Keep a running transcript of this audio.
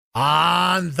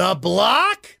On the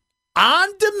Block, on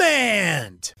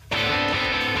demand.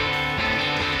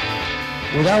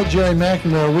 Without Jerry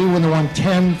McNamara, we would have won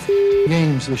 10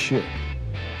 games this year.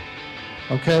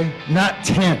 Okay? Not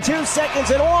 10. 2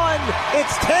 seconds and 1.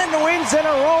 It's 10 wins in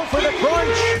a row for the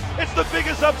Crunch. It's the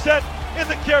biggest upset in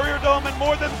the Carrier Dome in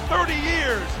more than 30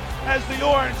 years as the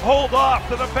Orange hold off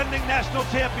the defending national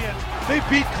champions. They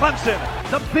beat Clemson.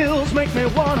 The Bills make me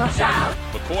wanna shout.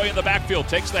 McCoy in the backfield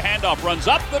takes the handoff, runs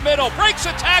up the middle, breaks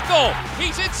a tackle.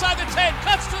 He's inside the 10,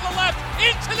 cuts to the left,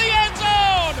 into the end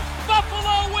zone.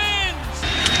 Buffalo wins.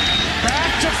 Back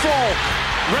to Folk.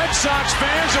 Red Sox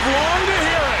fans have longed to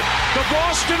hear it. The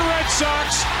Boston Red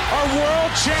Sox are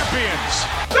world champions.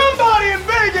 Somebody in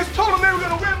Vegas told them they were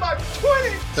going to win by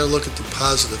 20. Gotta look at the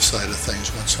positive side of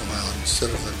things once in a while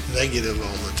instead of the negative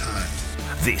all the time.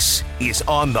 This is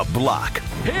On the Block.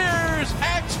 Here's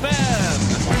X-Men.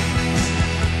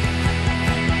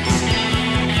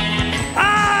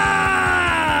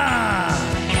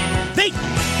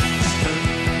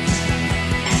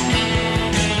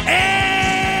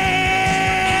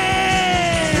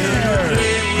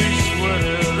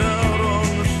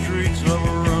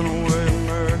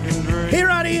 Here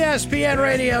on ESPN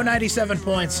Radio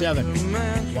 97.7,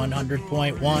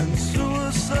 100.1,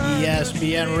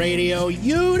 ESPN Radio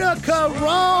Utica,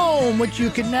 Rome, which you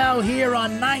can now hear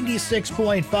on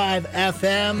 96.5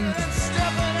 FM.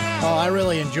 Oh, I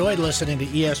really enjoyed listening to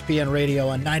ESPN Radio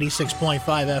on 96.5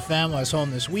 FM. I was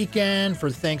home this weekend for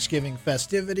Thanksgiving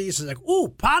festivities. It's like, ooh,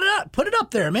 put it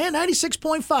up there, man,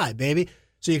 96.5, baby.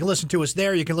 So you can listen to us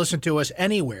there. You can listen to us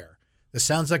anywhere. This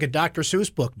sounds like a Dr.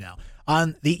 Seuss book now.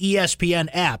 On the ESPN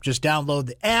app, just download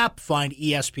the app, find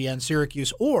ESPN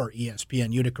Syracuse or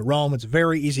ESPN Utica Rome. It's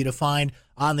very easy to find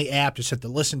on the app. Just hit the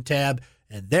Listen tab,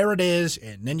 and there it is.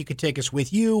 And then you can take us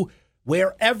with you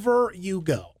wherever you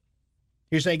go.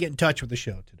 Here's how you get in touch with the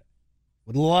show today.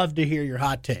 Would love to hear your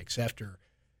hot takes after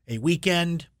a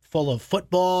weekend full of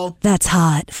football. That's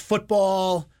hot.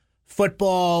 Football,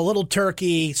 little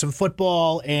turkey, some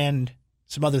football, and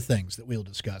some other things that we'll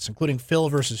discuss, including Phil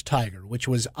versus Tiger, which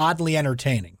was oddly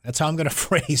entertaining. That's how I'm going to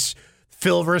phrase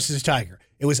Phil versus Tiger.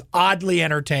 It was oddly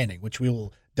entertaining, which we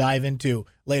will dive into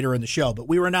later in the show. But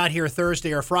we were not here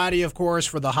Thursday or Friday, of course,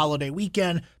 for the holiday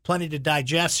weekend. Plenty to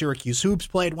digest. Syracuse Hoops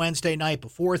played Wednesday night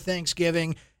before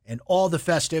Thanksgiving, and all the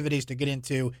festivities to get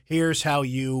into. Here's how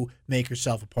you make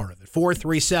yourself a part of it.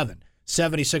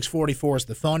 437-7644 is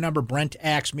the phone number. Brent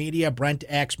Axe Media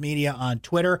on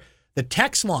Twitter. The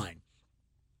text line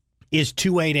is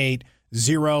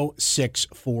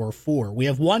 288-0644. We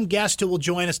have one guest who will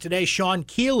join us today, Sean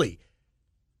Keeley.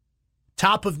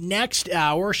 Top of next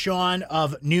hour, Sean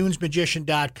of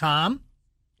noonsmagician.com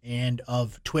and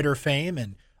of Twitter fame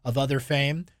and of other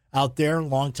fame out there,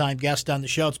 longtime guest on the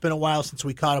show. It's been a while since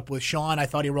we caught up with Sean. I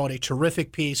thought he wrote a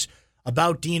terrific piece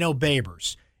about Dino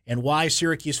Babers and why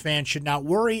Syracuse fans should not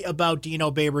worry about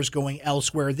Dino Babers going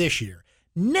elsewhere this year.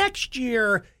 Next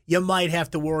year, you might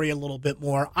have to worry a little bit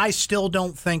more. I still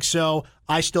don't think so.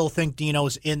 I still think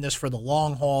Dino's in this for the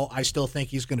long haul. I still think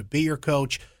he's going to be your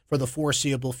coach for the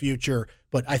foreseeable future.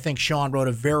 But I think Sean wrote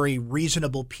a very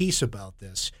reasonable piece about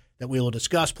this that we will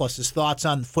discuss, plus his thoughts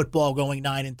on football going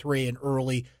 9-3 and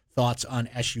early thoughts on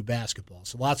SU basketball.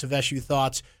 So lots of SU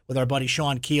thoughts with our buddy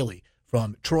Sean Keeley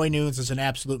from Troy Noons as an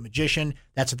absolute magician.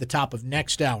 That's at the top of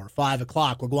next hour, 5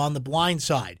 o'clock. We'll go on the blind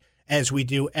side, as we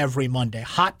do every Monday.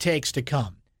 Hot takes to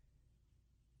come.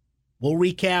 We'll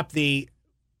recap the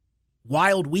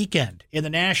wild weekend in the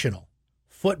National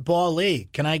Football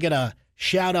League. Can I get a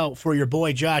shout-out for your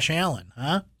boy Josh Allen,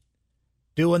 huh?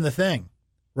 Doing the thing.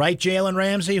 Right, Jalen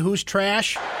Ramsey? Who's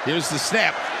trash? Here's the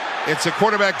snap. It's a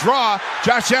quarterback draw.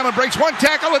 Josh Allen breaks one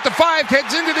tackle at the 5,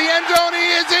 heads into the end zone.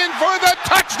 He is in for the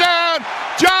touchdown.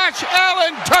 Josh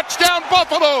Allen, touchdown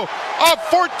Buffalo. A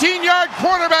 14-yard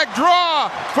quarterback draw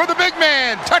for the big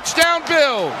man. Touchdown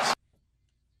Bills.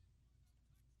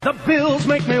 The Bills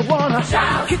make me wanna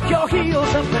shout. Kick your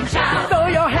heels up and shout. Throw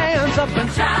your hands up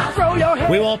and shout. Throw your hands.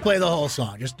 We won't play the whole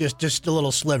song, just a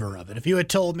little sliver of it. If you had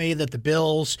told me that the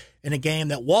Bills, in a game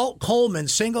that Walt Coleman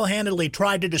single-handedly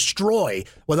tried to destroy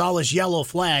with all his yellow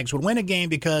flags, would win a game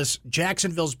because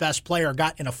Jacksonville's best player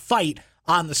got in a fight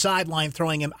on the sideline,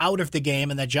 throwing him out of the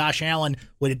game, and that Josh Allen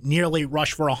would nearly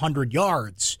rush for 100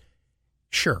 yards,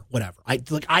 sure, whatever.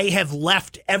 I have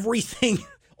left everything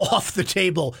off the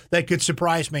table that could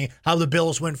surprise me how the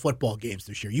Bills win football games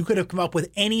this year. You could have come up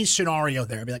with any scenario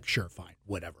there. I'd be like, sure, fine,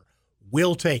 whatever.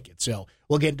 We'll take it. So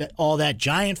we'll get into all that.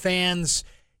 Giant fans,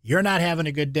 you're not having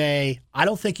a good day. I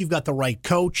don't think you've got the right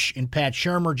coach in Pat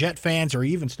Shurmur. Jet fans, are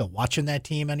you even still watching that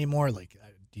team anymore? Like,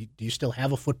 do you still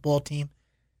have a football team?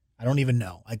 I don't even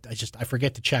know. I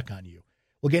forget to check on you.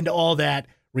 We'll get into all that,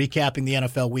 recapping the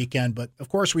NFL weekend. But, of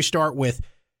course, we start with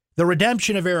the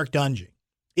redemption of Eric Dungey.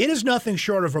 It is nothing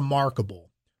short of remarkable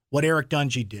what Eric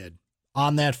Dungey did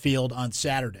on that field on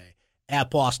Saturday at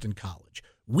Boston College.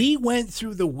 We went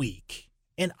through the week,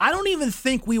 and I don't even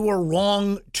think we were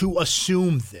wrong to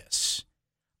assume this.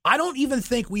 I don't even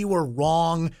think we were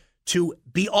wrong to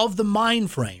be of the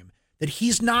mind frame that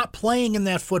he's not playing in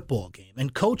that football game.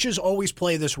 And coaches always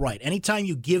play this right. Anytime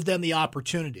you give them the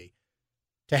opportunity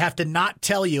to have to not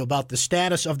tell you about the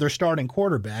status of their starting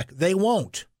quarterback, they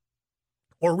won't.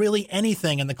 Or really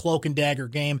anything in the cloak and dagger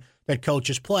game that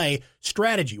coaches play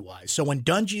strategy-wise. So when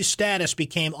Dungey's status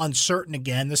became uncertain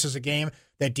again, this is a game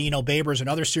that Dino Babers and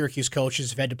other Syracuse coaches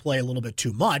have had to play a little bit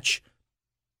too much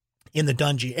in the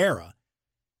Dungey era.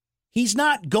 He's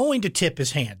not going to tip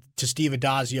his hand to Steve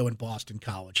Addazio in Boston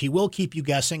College. He will keep you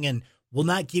guessing and will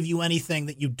not give you anything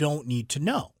that you don't need to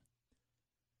know.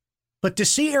 But to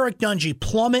see Eric Dungey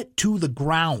plummet to the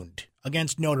ground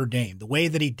against Notre Dame the way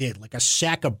that he did, like a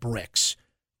sack of bricks,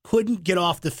 couldn't get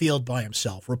off the field by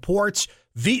himself. Reports,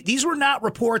 these were not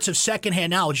reports of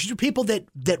secondhand knowledge. These are people that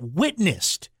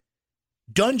witnessed.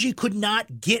 Dungey could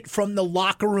not get from the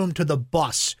locker room to the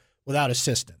bus without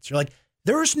assistance. You're like,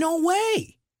 there's no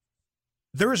way.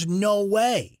 There's no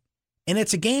way. And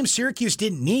it's a game Syracuse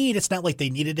didn't need. It's not like they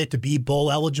needed it to be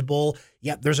bowl eligible.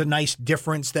 Yep, there's a nice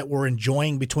difference that we're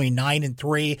enjoying between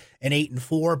 9-3 and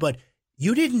 8-4, but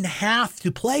you didn't have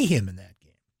to play him in that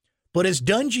game. But as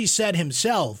Dungey said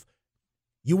himself,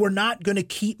 you were not going to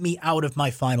keep me out of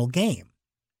my final game.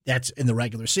 That's in the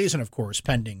regular season, of course,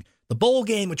 pending the bowl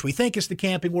game, which we think is the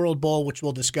Camping World Bowl, which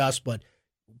we'll discuss, but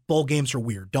bowl games are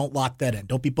weird. Don't lock that in.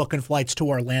 Don't be booking flights to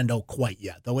Orlando quite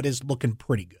yet, though it is looking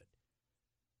pretty good.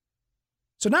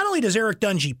 So not only does Eric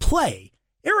Dungey play,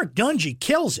 Eric Dungey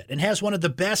kills it and has one of the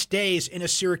best days in a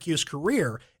Syracuse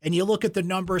career. And you look at the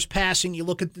numbers passing, you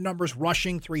look at the numbers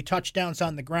rushing, 3 touchdowns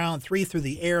on the ground, 3 through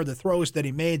the air, the throws that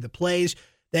he made, the plays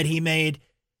that he made.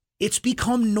 It's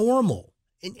become normal.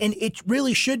 And it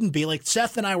really shouldn't be. Like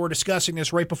Seth and I were discussing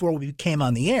this right before we came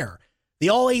on the air. The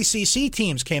All-ACC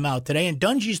teams came out today, and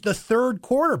Dungey's the third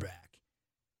quarterback.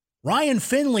 Ryan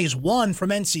Finley's 1 from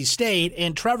NC State,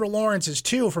 and Trevor Lawrence is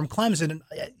 2 from Clemson. And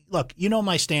look, you know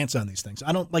my stance on these things.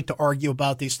 I don't like to argue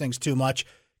about these things too much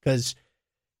because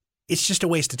it's just a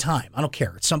waste of time. I don't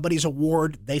care. It's somebody's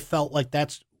award. They felt like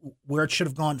that's where it should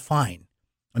have gone. Fine.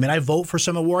 I mean, I vote for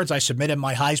some awards. I submitted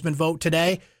my Heisman vote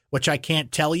today, which I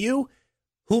can't tell you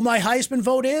who my Heisman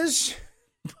vote is,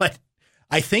 but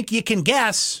I think you can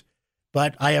guess.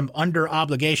 But I am under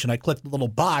obligation. I clicked the little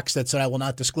box that said I will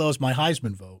not disclose my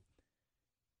Heisman vote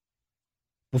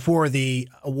before the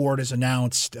award is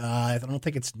announced. I don't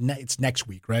think it's next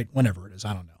week, right? Whenever it is,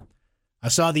 I don't know. I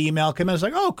saw the email come in. I was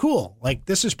like, oh, cool. Like,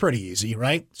 this is pretty easy,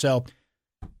 right? So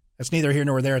that's neither here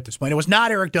nor there at this point. It was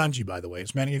not Eric Dungey, by the way,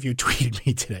 as many of you tweeted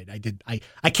me today.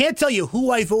 I can't tell you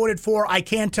who I voted for. I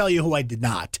can tell you who I did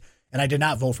not. And I did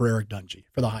not vote for Eric Dungey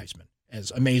for the Heisman,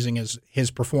 as amazing as his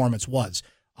performance was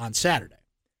on Saturday.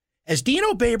 As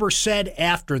Dino Babers said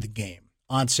after the game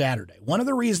on Saturday, one of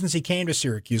the reasons he came to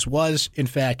Syracuse was, in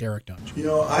fact, Eric Dungey. You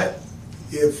know,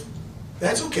 if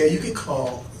that's okay, you can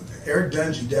call. Eric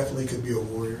Dungey definitely could be a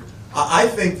Warrior. I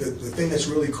think that the thing that's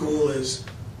really cool is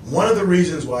one of the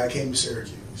reasons why I came to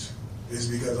Syracuse is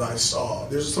because I saw,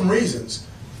 there's some reasons,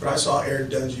 but I saw Eric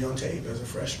Dungey on tape as a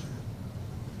freshman.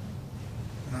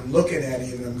 And I'm looking at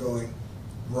him and I'm going,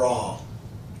 raw,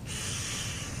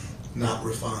 not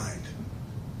refined,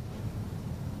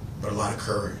 but a lot of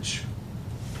courage.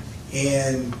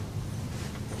 And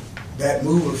that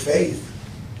move of faith,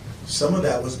 some of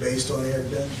that was based on Eric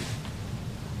Dungey.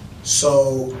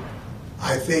 So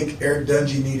I think Eric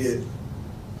Dungey needed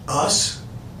us,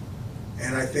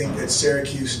 and I think that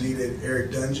Syracuse needed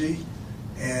Eric Dungey,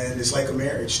 and it's like a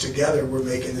marriage. Together we're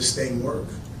making this thing work.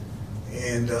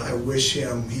 And I wish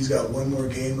him, he's got one more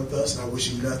game with us, and I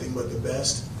wish him nothing but the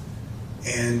best.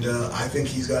 And I think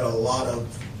he's got a lot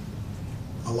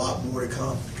more to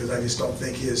come, because I just don't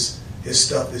think his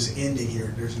stuff is ending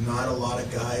here. There's not a lot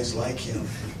of guys like him.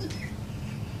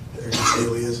 There just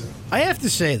really isn't. I have to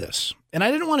say this, and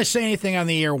I didn't want to say anything on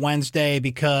the air Wednesday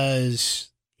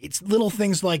because it's little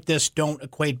things like this don't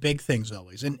equate big things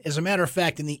always. And as a matter of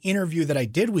fact, in the interview that I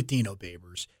did with Dino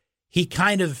Babers, he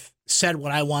kind of said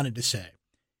what I wanted to say.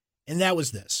 And that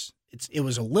was this. It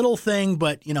was a little thing,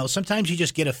 but, you know, sometimes you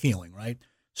just get a feeling, right?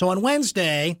 So on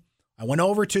Wednesday, I went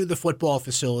over to the football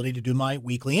facility to do my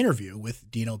weekly interview with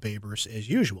Dino Babers as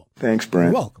usual. Thanks, Brent.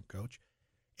 You're welcome, Coach.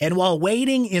 And while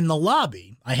waiting in the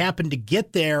lobby, I happened to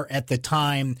get there at the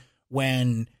time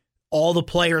when all the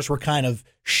players were kind of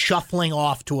shuffling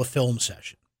off to a film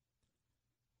session,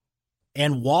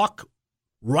 and walk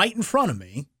right in front of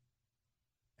me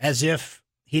as if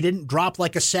he didn't drop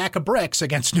like a sack of bricks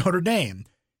against Notre Dame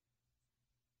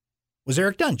was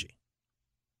Eric Dungey.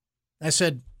 I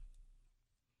said,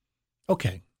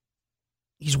 okay,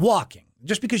 he's walking.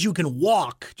 Just because you can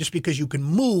walk, just because you can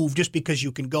move, just because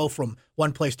you can go from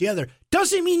one place to the other,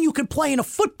 doesn't mean you can play in a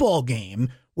football game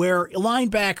where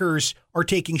linebackers are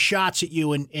taking shots at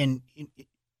you and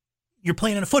you're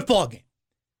playing in a football game.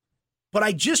 But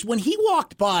when he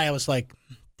walked by, I was like,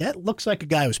 that looks like a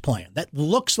guy who's playing. That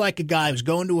looks like a guy who's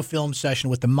going to a film session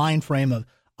with the mind frame of,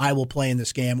 I will play in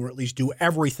this game, or at least do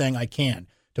everything I can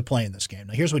to play in this game.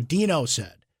 Now, here's what Dino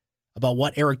said about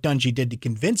what Eric Dungey did to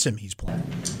convince him he's playing.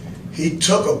 He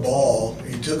took a ball,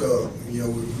 it's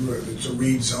a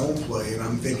read zone play, and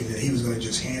I'm thinking that he was going to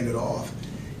just hand it off.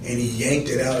 And he yanked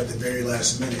it out at the very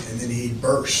last minute, and then he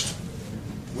burst,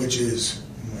 which is,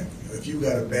 if you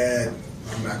got a bad,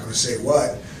 I'm not going to say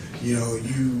what,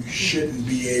 you shouldn't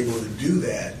be able to do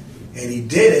that. And he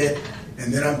did it,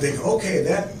 and then I'm thinking, okay,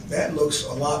 that looks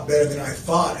a lot better than I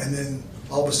thought. And then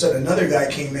all of a sudden another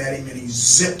guy came at him, and he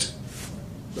zipped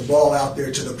the ball out there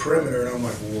to the perimeter, and I'm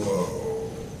like, whoa.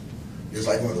 It was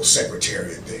like one of those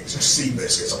Secretariat things, sea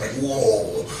biscuits. I'm like,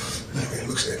 whoa. It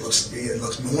looks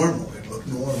normal. It looked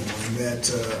normal, and that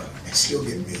it's still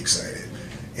getting me excited.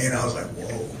 And I was like,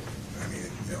 whoa.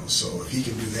 So if he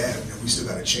can do that, we still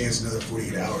got a chance. Another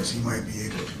 48 hours, he might be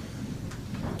able to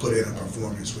put in a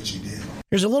performance, which he did.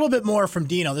 Here's a little bit more from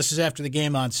Dino. This is after the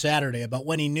game on Saturday about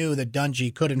when he knew that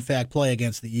Dungey could, in fact, play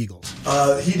against the Eagles.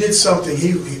 He did something.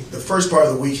 The first part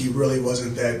of the week, he really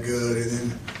wasn't that good, and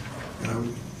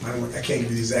then. I can't give you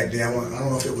the exact day. I don't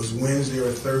know if it was Wednesday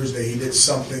or Thursday. He did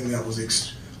something that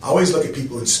was. I always look at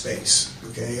people in space.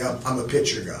 Okay, I'm a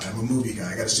picture guy. I'm a movie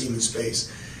guy. I got to see him in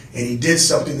space. And he did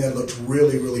something that looked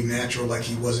really, really natural, like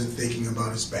he wasn't thinking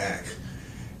about his back.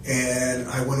 And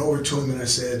I went over to him and I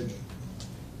said,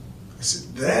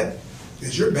 "Dad,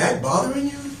 is your back bothering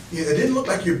you? Yeah, it didn't look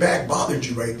like your back bothered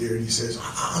you right there." And he says,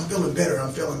 "I'm feeling better.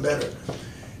 I'm feeling better."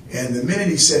 And the minute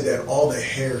he said that, all the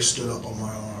hair stood up on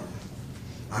my arm.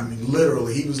 I mean,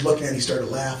 literally, he was looking at it, he started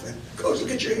laughing. "Coach,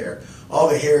 look at your hair." All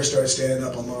the hair started standing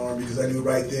up on my arm because I knew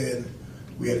right then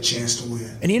we had a chance to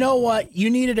win. And you know what? You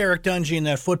needed Eric Dungey in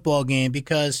that football game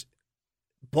because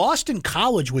Boston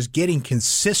College was getting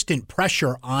consistent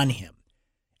pressure on him.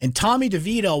 And Tommy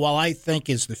DeVito, while I think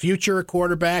is the future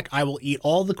quarterback, I will eat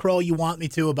all the crow you want me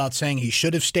to about saying he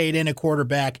should have stayed in at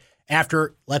quarterback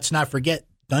after, let's not forget,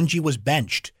 Dungey was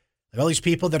benched. All these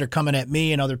people that are coming at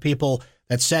me and other people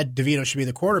that said DeVito should be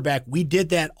the quarterback, we did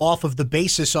that off of the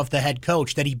basis of the head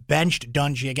coach that he benched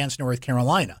Dungey against North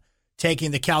Carolina,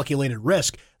 taking the calculated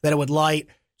risk that it would light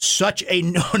such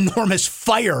an enormous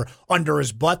fire under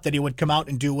his butt that he would come out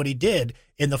and do what he did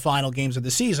in the final games of the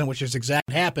season, which is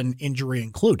exactly what happened, injury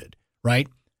included, right?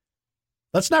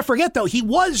 Let's not forget, though, he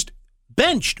was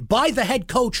benched by the head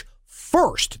coach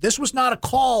first. This was not a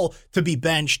call to be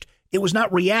benched. It was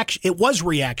not reaction. It was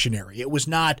reactionary. It was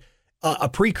not a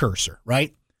precursor,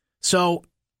 right? So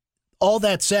all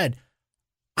that said,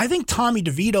 I think Tommy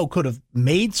DeVito could have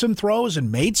made some throws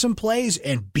and made some plays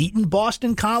and beaten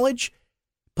Boston College,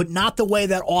 but not the way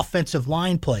that offensive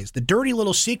line plays. The dirty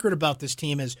little secret about this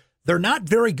team is they're not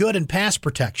very good in pass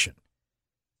protection.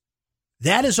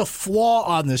 That is a flaw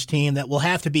on this team that will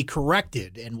have to be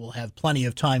corrected, and will have plenty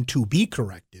of time to be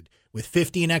corrected with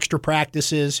 15 extra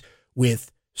practices,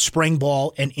 with spring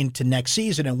ball, and into next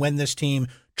season, and when this team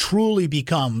truly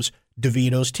becomes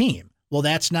DeVito's team. Well,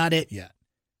 that's not it yet.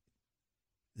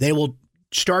 They will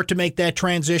start to make that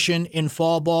transition in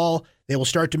fall ball. They will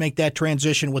start to make that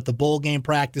transition with the bowl game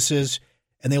practices,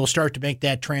 and they will start to make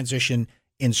that transition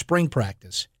in spring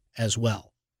practice as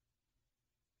well.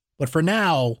 But for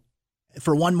now,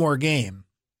 for one more game,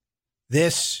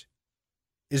 this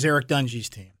is Eric Dungey's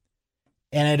team.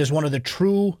 And it is one of the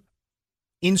true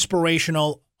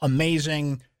inspirational,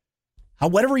 amazing,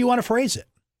 whatever you want to phrase it,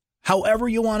 however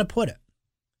you want to put it.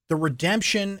 The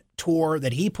redemption tour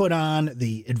that he put on,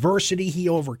 the adversity he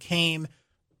overcame,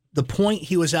 the point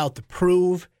he was out to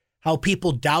prove, how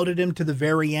people doubted him to the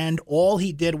very end. All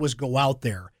he did was go out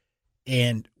there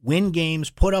and win games,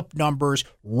 put up numbers,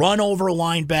 run over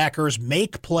linebackers,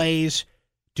 make plays,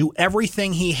 do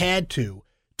everything he had to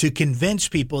convince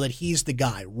people that he's the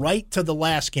guy right to the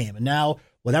last game. And now,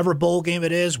 whatever bowl game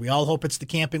it is, we all hope it's the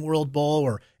Camping World Bowl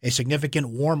or a significant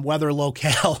warm weather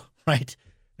locale, right?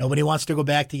 Nobody wants to go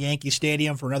back to Yankee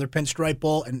Stadium for another Pinstripe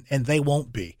Bowl, and they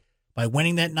won't be. By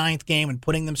winning that 9th game and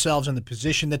putting themselves in the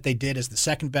position that they did as the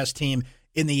second best team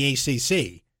in the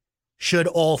ACC, should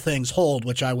all things hold,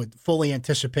 which I would fully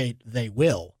anticipate they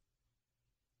will,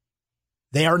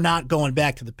 they are not going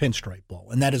back to the Pinstripe Bowl,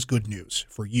 and that is good news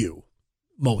for you,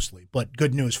 mostly, but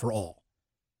good news for all.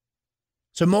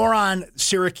 So more on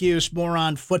Syracuse, more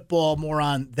on football, more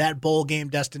on that bowl game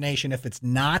destination if it's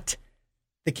not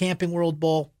the Camping World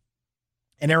Bowl,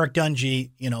 and Eric Dungy,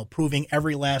 proving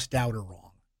every last doubter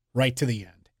wrong right to the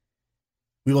end.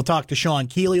 We will talk to Sean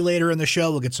Keeley later in the show.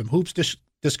 We'll get some hoops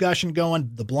discussion going,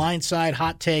 the blind side,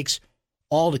 hot takes,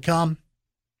 all to come.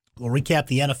 We'll recap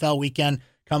the NFL weekend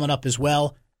coming up as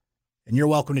well. And you're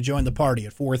welcome to join the party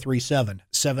at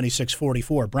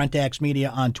 437-7644. Brent Axe Media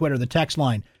on Twitter. The text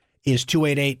line is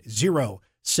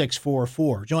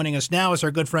 288-0644. Joining us now is our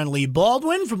good friend Lee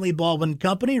Baldwin from Lee Baldwin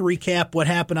Company. Recap what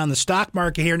happened on the stock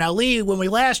market here. Now, Lee, when we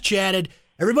last chatted,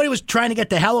 everybody was trying to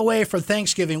get the hell away for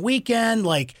Thanksgiving weekend.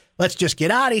 Like, let's just get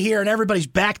out of here. And everybody's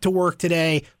back to work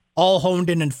today, all honed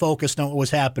in and focused on what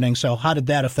was happening. So how did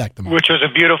that affect them? Which was a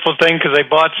beautiful thing because they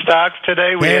bought stocks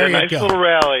today. We had a nice little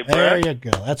rally, Brett. There you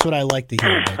go. That's what I like to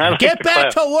hear. Get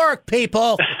back to work,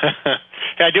 people.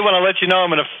 Hey, I do want to let you know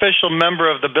I'm an official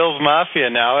member of the Bills Mafia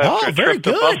now after a trip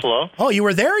to Buffalo. Oh, you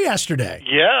were there yesterday.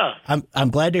 Yeah. I'm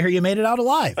glad to hear you made it out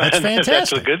alive. That's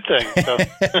fantastic. That's a good thing. So.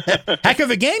 Heck of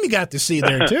a game you got to see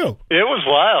there, too. It was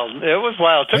wild.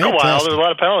 It took a while. There were a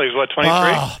lot of penalties. What, 23?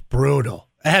 Oh, brutal.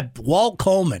 Walt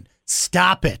Coleman.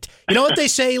 Stop it. You know what they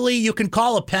say, Lee? You can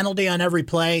call a penalty on every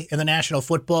play in the National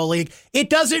Football League. It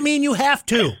doesn't mean you have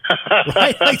to.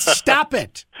 Right? Like, stop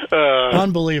it.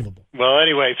 Unbelievable. Well,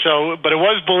 anyway, but it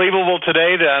was believable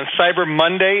today that on Cyber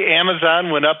Monday,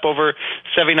 Amazon went up over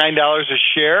 $79 a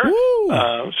share.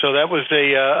 So that was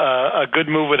a good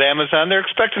move with Amazon. They're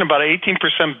expecting about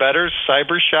 18% better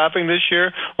cyber shopping this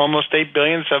year, almost $8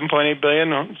 billion, $7.8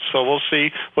 billion. So we'll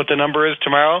see what the number is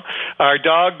tomorrow. Our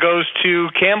dog goes to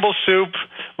Campbell's Soup,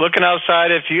 looking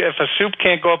outside. If a soup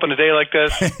can't go up on a day like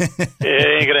this, it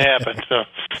ain't going to happen. So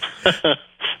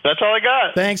that's all I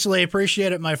got. Thanks, Lee.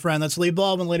 Appreciate it, my friend. That's Lee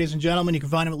Baldwin, ladies and gentlemen. You can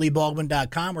find him at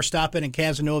leebaldwin.com or stop in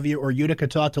Casanova or Utica.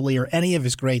 Talk to Lee or any of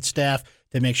his great staff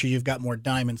to make sure you've got more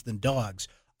diamonds than dogs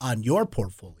on your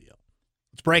portfolio.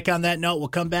 Let's break on that note. We'll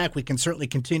come back. We can certainly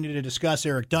continue to discuss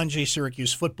Eric Dungy,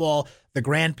 Syracuse football, the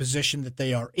grand position that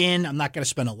they are in. I'm not going to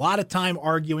spend a lot of time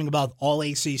arguing about all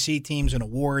ACC teams and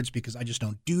awards because I just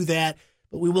don't do that.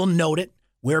 But we will note it,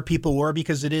 where people were,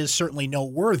 because it is certainly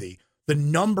noteworthy, the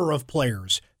number of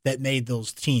players that made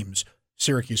those teams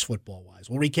Syracuse football-wise.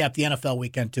 We'll recap the NFL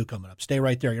weekend, too, coming up. Stay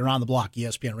right there. You're on the block,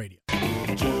 ESPN Radio.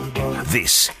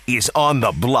 This is On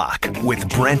the Block with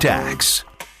Brent Axe.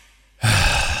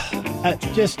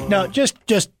 Just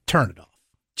turn it off.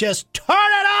 Just turn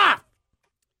it off!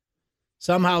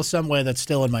 Somehow, some way, that's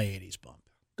still in my 80s bump.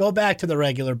 Go back to the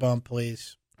regular bump,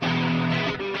 please.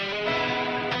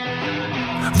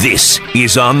 This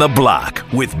is On the Block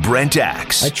with Brent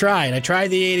Axe. I tried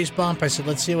the 80s bump. I said,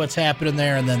 let's see what's happening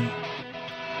there, and then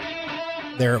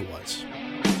there it was.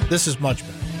 This is much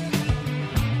better.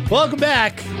 Welcome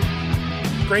back.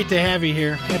 Great to have you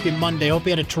here. Happy Monday. Hope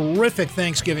you had a terrific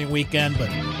Thanksgiving weekend,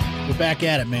 but we're back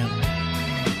at it, man.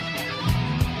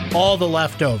 All the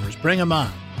leftovers. Bring them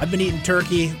on. I've been eating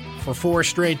turkey for 4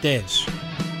 straight days,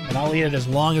 and I'll eat it as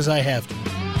long as I have to.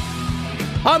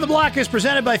 On the Block is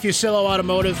presented by Fusillo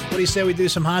Automotive. What do you say we do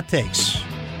some hot takes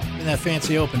in that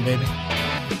fancy open, baby?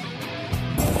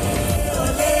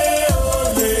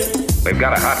 We've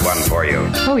got a hot one for you.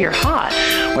 Oh, you're hot.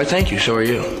 Why, thank you. So are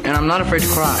you. And I'm not afraid to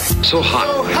cry. So hot.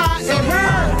 So hot it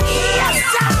hurts. Yes,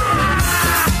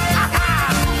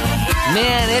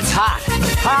 man, it's hot.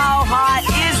 How hot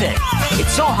is it?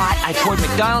 It's so hot, I poured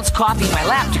McDonald's coffee in my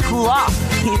lap to cool off.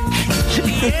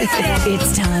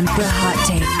 It's time for Hot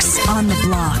Takes on the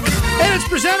Block. And it's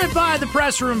presented by the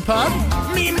Press Room Pub.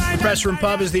 The Press Room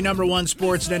Pub is the #1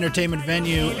 sports and entertainment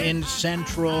venue in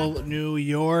central New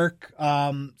York.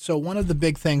 So one of the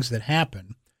big things that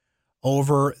happened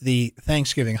over the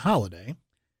Thanksgiving holiday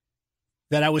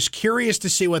that I was curious to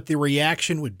see what the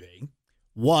reaction would be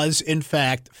was, in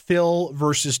fact, Phil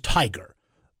versus Tiger,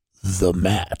 the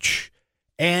match.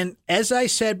 And as I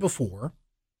said before,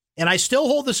 and I still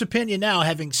hold this opinion now,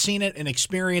 having seen it and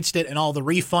experienced it and all the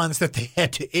refunds that they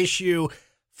had to issue,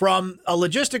 from a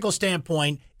logistical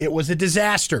standpoint, it was a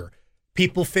disaster.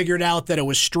 People figured out that it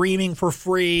was streaming for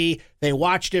free. They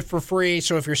watched it for free.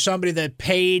 So if you're somebody that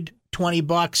paid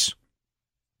 $20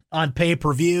 on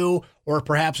pay-per-view, or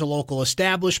perhaps a local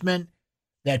establishment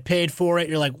that paid for it,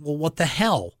 you're like, well, what the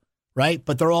hell, right?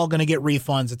 But they're all going to get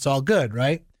refunds. It's all good,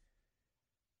 right?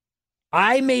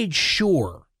 I made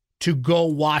sure to go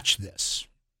watch this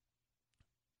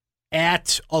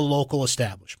at a local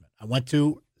establishment. I went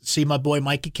to see my boy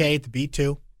Mikey K at the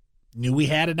B2. knew we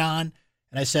had it on,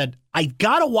 and I said, I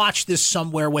got to watch this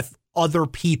somewhere with other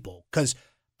people because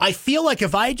I feel like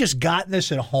if I had just gotten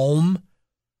this at home,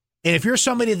 and if you're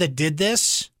somebody that did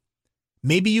this,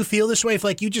 maybe you feel this way. If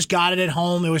like you just got it at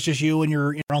home, it was just you and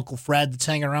your Uncle Fred that's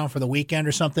hanging around for the weekend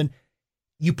or something,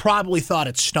 you probably thought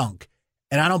it stunk.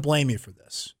 And I don't blame you for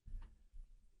this.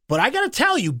 But I got to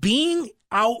tell you, being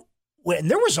out, and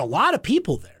there was a lot of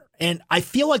people there, and I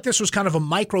feel like this was kind of a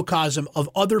microcosm of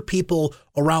other people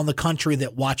around the country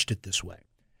that watched it this way.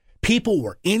 People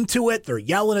were into it. They're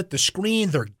yelling at the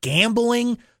screen. They're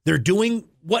gambling. They're doing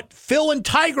what Phil and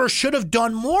Tiger should have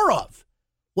done more of.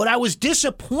 What I was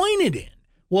disappointed in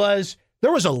was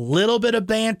there was a little bit of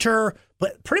banter,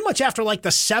 but pretty much after like the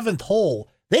 7th hole,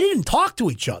 they didn't talk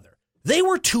to each other. They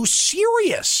were too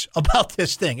serious about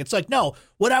this thing. It's like, no,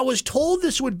 what I was told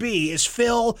this would be is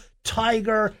Phil,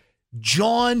 Tiger,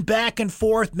 John back and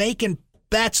forth making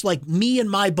bets like me and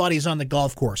my buddies on the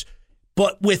golf course,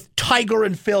 but with Tiger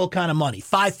and Phil kind of money,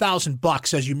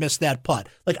 $5,000 as you missed that putt.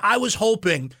 Like I was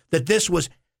hoping that this was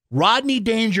Rodney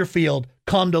Dangerfield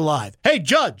come to life. Hey,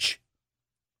 Judge,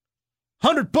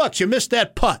 $100, you missed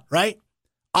that putt, right?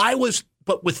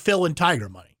 But with Phil and Tiger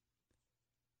money.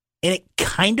 And it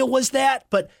kind of was that,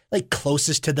 but like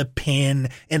closest to the pin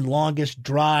and longest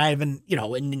drive. And,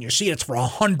 and then you see it's for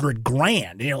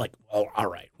 $100,000. And you're like, oh, all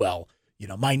right, well,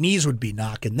 my knees would be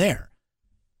knocking there.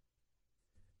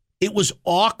 It was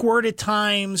awkward at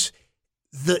times.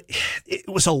 It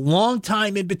was a long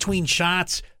time in between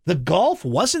shots. The golf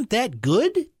wasn't that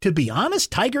good, to be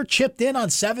honest. Tiger chipped in on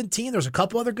 17. There's a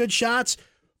couple other good shots.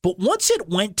 But once it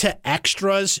went to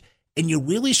extras and you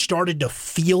really started to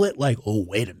feel it like, oh,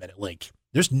 wait a minute, like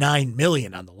there's $9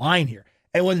 million on the line here.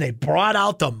 And when they brought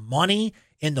out the money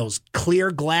in those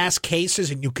clear glass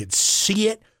cases and you could see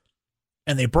it,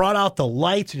 and they brought out the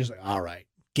lights, and you're just like, all right,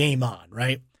 game on,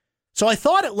 right? So I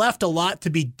thought it left a lot to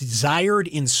be desired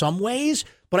in some ways,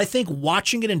 but I think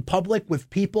watching it in public with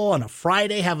people on a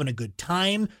Friday, having a good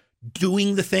time,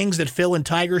 doing the things that Phil and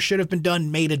Tiger should have been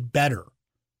done made it better.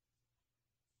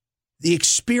 The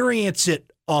experience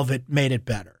of it made it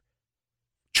better.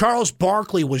 Charles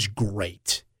Barkley was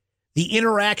great. The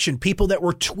interaction, people that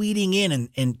were tweeting in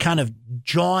and kind of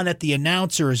jawing at the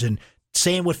announcers and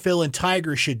saying what Phil and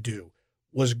Tiger should do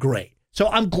was great. So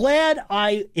I'm glad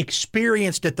I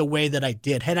experienced it the way that I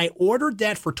did. Had I ordered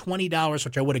that for $20,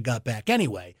 which I would have got back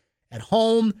anyway, at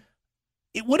home,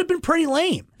 it would have been pretty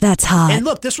lame. That's hot. And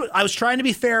look, I was trying to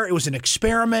be fair. It was an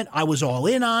experiment. I was all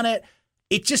in on it.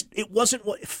 It wasn't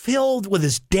filled with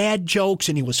his dad jokes,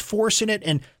 and he was forcing it.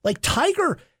 And like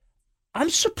Tiger, I'm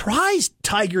surprised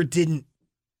Tiger didn't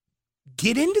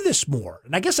get into this more.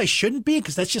 And I guess I shouldn't be,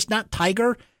 because that's just not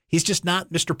Tiger. He's just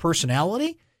not Mr.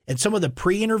 Personality. And some of the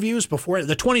pre-interviews before,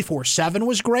 the 24/7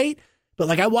 was great. But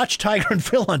like I watched Tiger and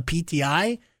Phil on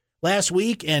PTI last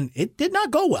week, and it did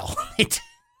not go well. It's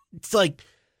like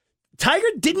Tiger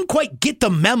didn't quite get the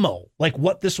memo, like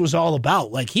what this was all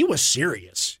about. Like he was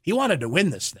serious. He wanted to win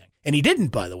this thing. And he didn't,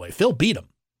 by the way. Phil beat him.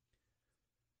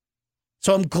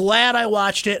 So I'm glad I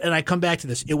watched it, and I come back to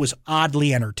this. It was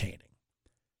oddly entertaining.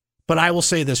 But I will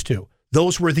say this too.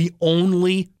 Those were the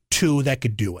only two that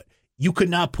could do it. You could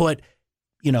not put,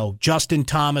 Justin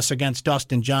Thomas against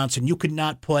Dustin Johnson. You could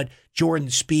not put Jordan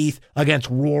Spieth against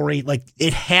Rory. Like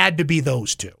it had to be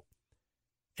those two.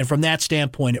 And from that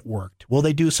standpoint, it worked. Will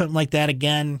they do something like that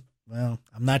again? Well,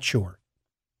 I'm not sure.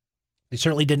 They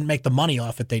certainly didn't make the money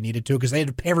off it they needed to, because they had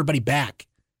to pay everybody back.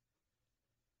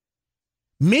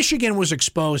 Michigan was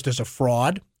exposed as a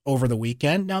fraud over the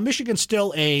weekend. Now, Michigan's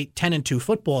still a 10-2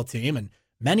 football team, and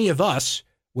many of us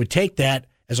would take that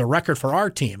as a record for our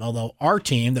team, although our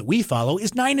team that we follow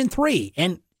is 9-3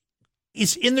 and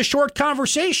is in the short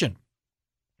conversation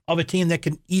of a team that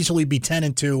can easily be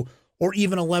 10-2 or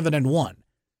even 11-1.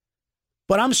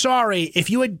 But I'm sorry, if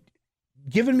you had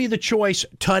given me the choice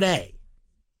today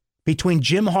between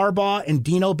Jim Harbaugh and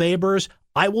Dino Babers,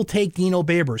 I will take Dino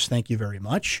Babers, thank you very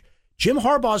much. Jim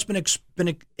Harbaugh's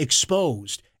been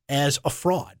exposed as a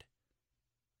fraud.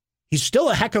 He's still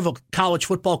a heck of a college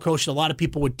football coach that a lot of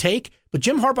people would take, but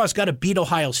Jim Harbaugh's got to beat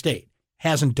Ohio State.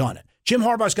 Hasn't done it. Jim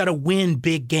Harbaugh's got to win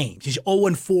big games. He's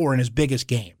 0-4 in his biggest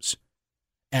games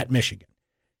at Michigan.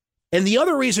 And the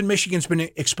other reason Michigan's been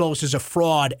exposed as a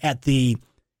fraud at the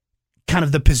kind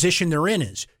of the position they're in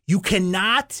is you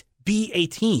cannot be a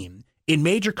team in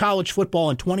major college football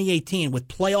in 2018 with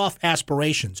playoff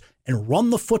aspirations and run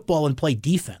the football and play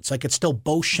defense like it's still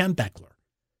Bo Schembechler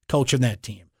coaching that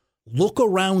team. Look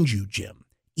around you, Jim.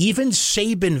 Even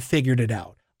Saban figured it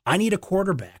out. I need a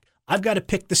quarterback. I've got to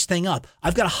pick this thing up.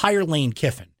 I've got to hire Lane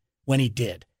Kiffin when he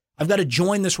did. I've got to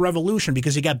join this revolution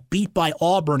because he got beat by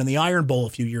Auburn in the Iron Bowl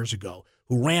a few years ago,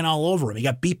 who ran all over him. He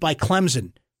got beat by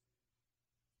Clemson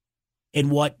in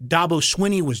what Dabo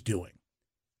Swinney was doing.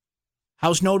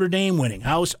 How's Notre Dame winning?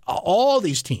 How's all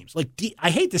these teams? Like, I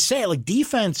hate to say it, like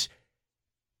defense,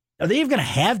 are they even going to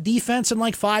have defense in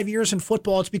like 5 years in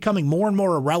football? It's becoming more and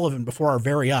more irrelevant before our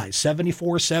very eyes.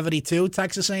 74-72,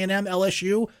 Texas A&M,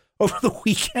 LSU over the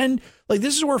weekend. Like,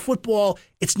 this is where football,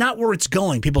 it's not where it's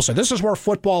going. People say, this is where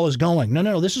football is going.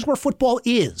 No, this is where football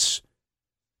is.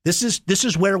 This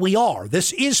is where we are.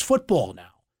 This is football now.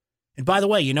 And by the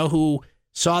way, you know who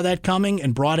saw that coming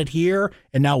and brought it here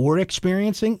and now we're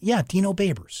experiencing? Yeah, Dino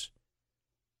Babers.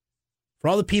 For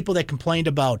all the people that complained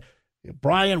about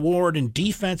Brian Ward and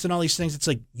defense and all these things, it's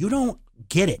like, you don't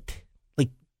get it. Like,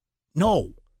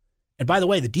 no. And by the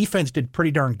way, the defense did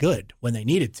pretty darn good when they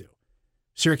needed to.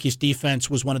 Syracuse defense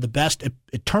was one of the best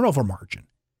at turnover margin.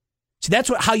 See,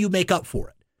 that's how you make up for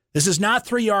it. This is not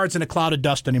 3 yards in a cloud of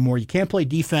dust anymore. You can't play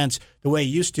defense the way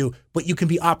you used to, but you can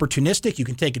be opportunistic. You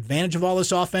can take advantage of all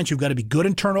this offense. You've got to be good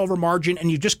in turnover margin,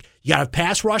 and you got to have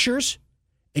pass rushers,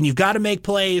 and you've got to make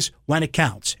plays when it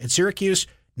counts. And Syracuse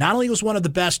not only was one of the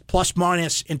best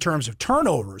plus-minus in terms of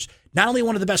turnovers, not only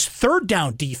one of the best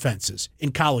third-down defenses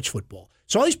in college football.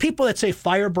 So all these people that say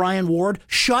fire Brian Ward,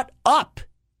 shut up,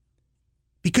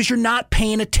 because you're not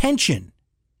paying attention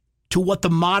to what the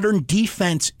modern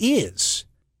defense is.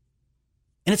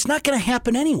 And it's not going to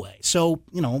happen anyway. So,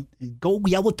 go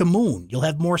yell at the moon. You'll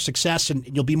have more success and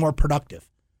you'll be more productive.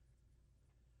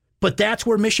 But that's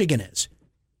where Michigan is.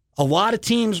 A lot of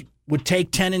teams would take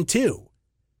 10-2.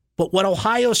 But what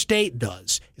Ohio State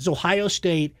does is Ohio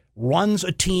State runs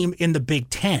a team in the Big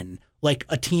Ten like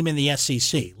a team in the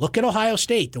SEC. Look at Ohio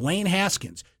State, Dwayne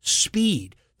Haskins,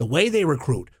 speed, the way they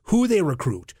recruit, who they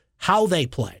recruit, how they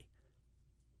play.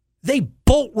 They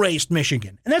boat raced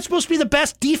Michigan. And that's supposed to be the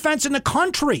best defense in the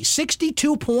country.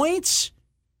 62 points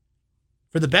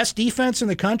for the best defense in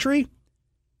the country.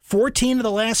 14 of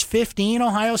the last 15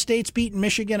 Ohio State's beaten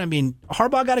Michigan. I mean,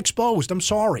 Harbaugh got exposed. I'm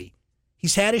sorry.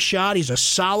 He's had his shot. He's a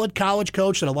solid college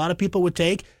coach that a lot of people would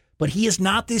take. But he is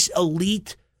not this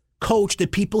elite coach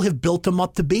that people have built him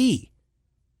up to be.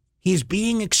 He's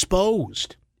being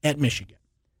exposed at Michigan.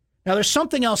 Now, there's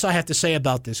something else I have to say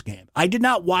about this game. I did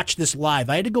not watch this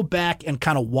live. I had to go back and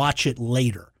kind of watch it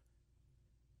later.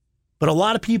 But a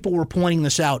lot of people were pointing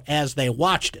this out as they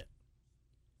watched it.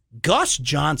 Gus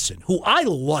Johnson, who I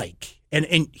like, and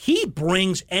he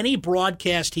brings any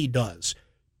broadcast he does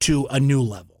to a new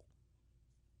level.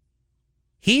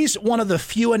 He's one of the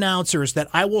few announcers that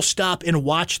I will stop and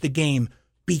watch the game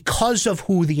because of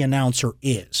who the announcer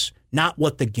is, not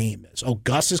what the game is. Oh,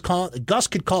 Gus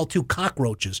could call two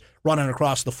cockroaches running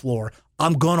across the floor.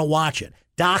 I'm going to watch it.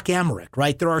 Doc Emmerich,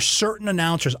 right? There are certain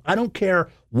announcers. I don't care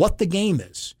what the game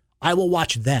is. I will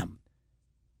watch them.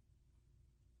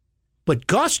 But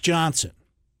Gus Johnson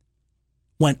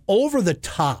went over the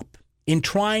top in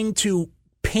trying to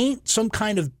paint some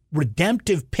kind of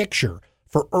redemptive picture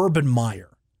for Urban Meyer.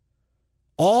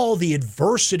 All the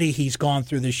adversity he's gone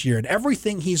through this year and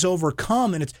everything he's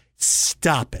overcome, and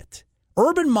stop it.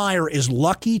 Urban Meyer is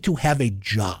lucky to have a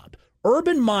job.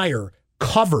 Urban Meyer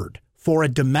covered for a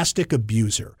domestic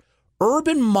abuser.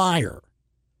 Urban Meyer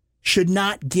should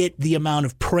not get the amount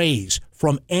of praise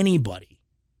from anybody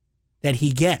that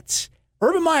he gets.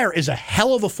 Urban Meyer is a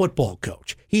hell of a football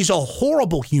coach. He's a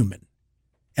horrible human.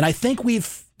 And I think we've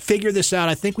figured this out.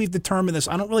 I think we've determined this.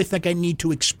 I don't really think I need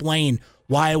to explain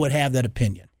why I would have that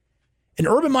opinion. And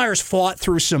Urban Meyer's fought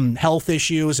through some health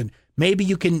issues, and maybe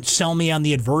you can sell me on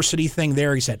the adversity thing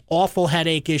there. He's had awful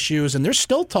headache issues, and there's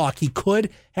still talk he could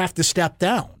have to step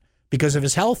down because of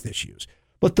his health issues.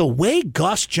 But the way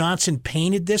Gus Johnson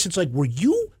painted this, it's like, were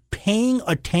you paying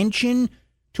attention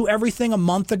to everything a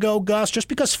month ago, Gus? Just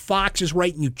because Fox is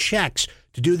writing you checks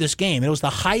to do this game. It was the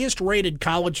highest rated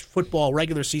college football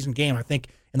regular season game, I think,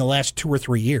 in the last 2 or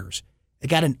 3 years. It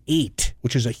got an 8,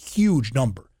 which is a huge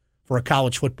number for a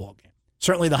college football game.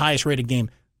 Certainly the highest rated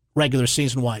game regular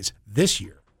season-wise this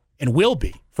year, and will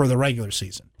be for the regular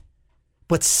season.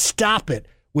 But stop it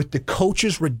with the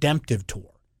coach's redemptive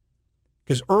tour.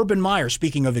 Because Urban Meyer,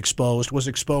 speaking of exposed, was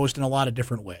exposed in a lot of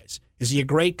different ways. Is he a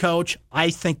great coach?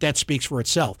 I think that speaks for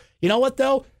itself. You know what,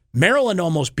 though? Maryland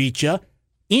almost beat you.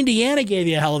 Indiana gave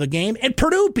you a hell of a game, and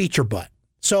Purdue beat your butt.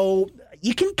 So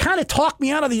you can kind of talk me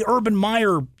out of the Urban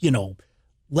Meyer,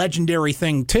 legendary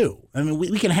thing, too. I mean,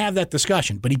 we can have that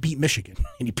discussion, but he beat Michigan,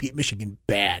 and he beat Michigan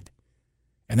bad.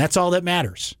 And that's all that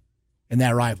matters in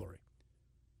that rivalry.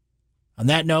 On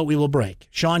that note, we will break.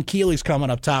 Sean Keeley's coming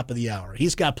up top of the hour.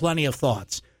 He's got plenty of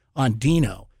thoughts on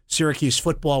Dino, Syracuse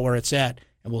football, where it's at,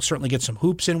 and we'll certainly get some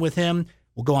hoops in with him.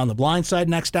 We'll go on the blind side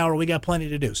next hour. We got plenty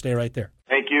to do. Stay right there.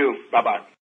 Thank you. Bye-bye.